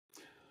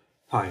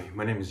Hi,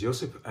 my name is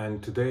Josip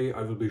and today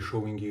I will be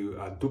showing you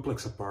a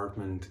duplex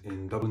apartment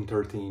in Dublin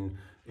 13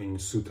 in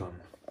Sutton.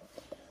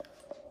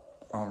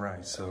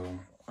 Alright, so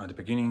at the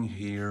beginning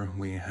here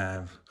we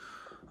have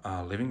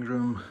a living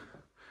room.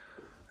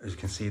 As you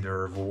can see,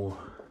 there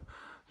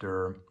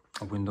are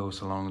windows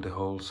along the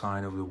whole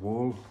side of the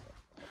wall.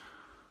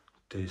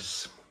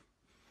 This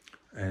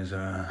is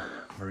a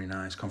very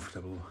nice,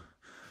 comfortable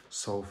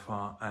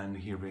sofa, and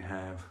here we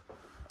have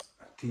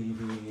a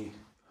TV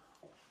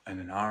and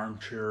an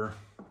armchair.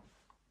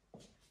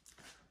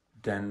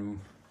 Then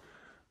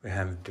we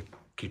have the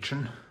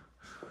kitchen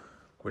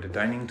with a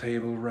dining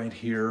table right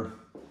here.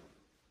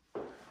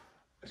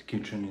 The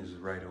kitchen is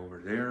right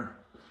over there.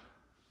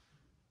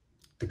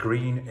 The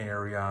green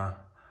area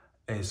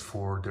is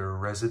for the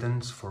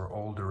residents, for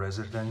all the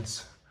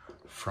residents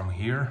from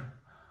here.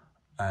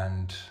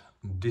 And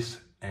this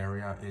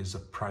area is a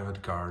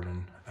private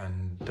garden,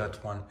 and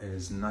that one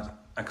is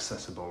not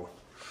accessible.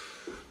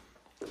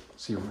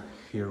 See,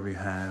 here we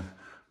have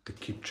the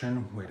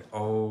kitchen with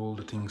all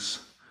the things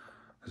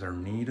that are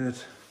needed.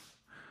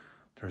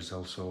 There's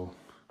also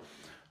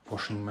a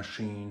washing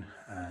machine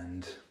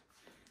and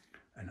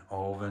an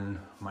oven,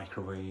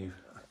 microwave,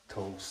 a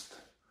toast.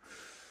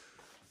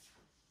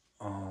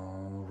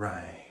 All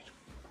right.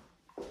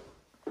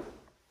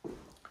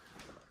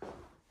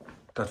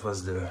 That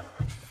was the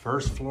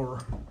first floor,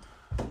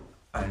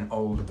 and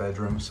all the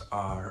bedrooms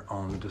are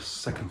on the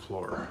second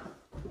floor.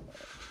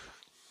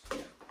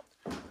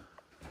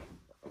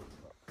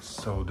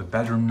 So the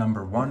bedroom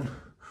number 1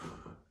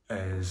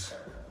 is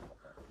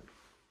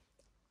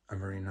a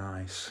very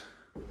nice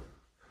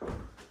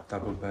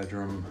double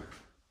bedroom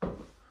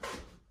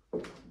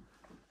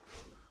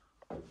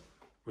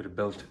with a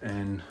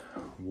built-in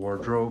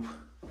wardrobe.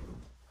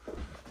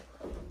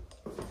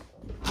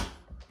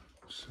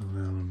 So a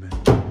little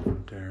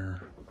bit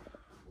there,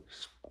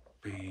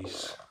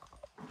 space.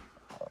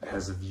 It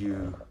has a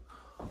view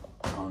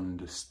on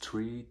the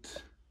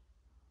street.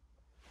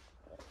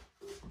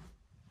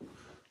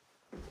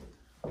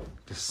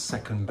 The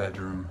second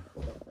bedroom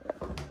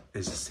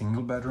is a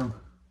single bedroom.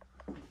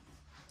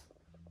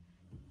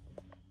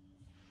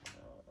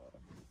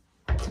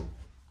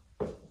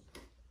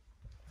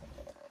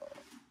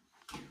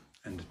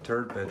 And the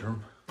third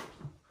bedroom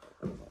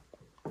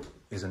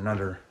is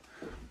another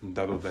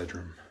double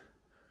bedroom.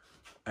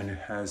 And it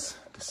has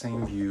the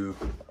same view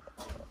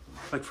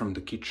like from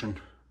the kitchen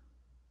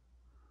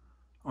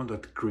on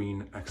that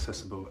green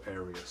accessible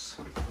areas.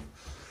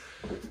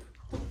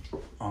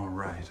 All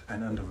right,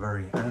 and at the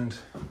very end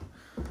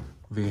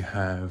we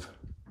have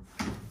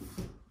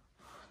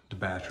the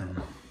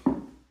bathroom.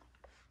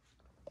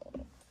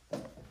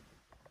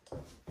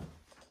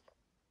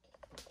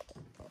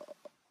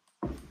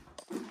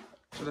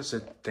 So that's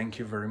it. Thank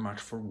you very much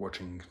for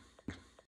watching.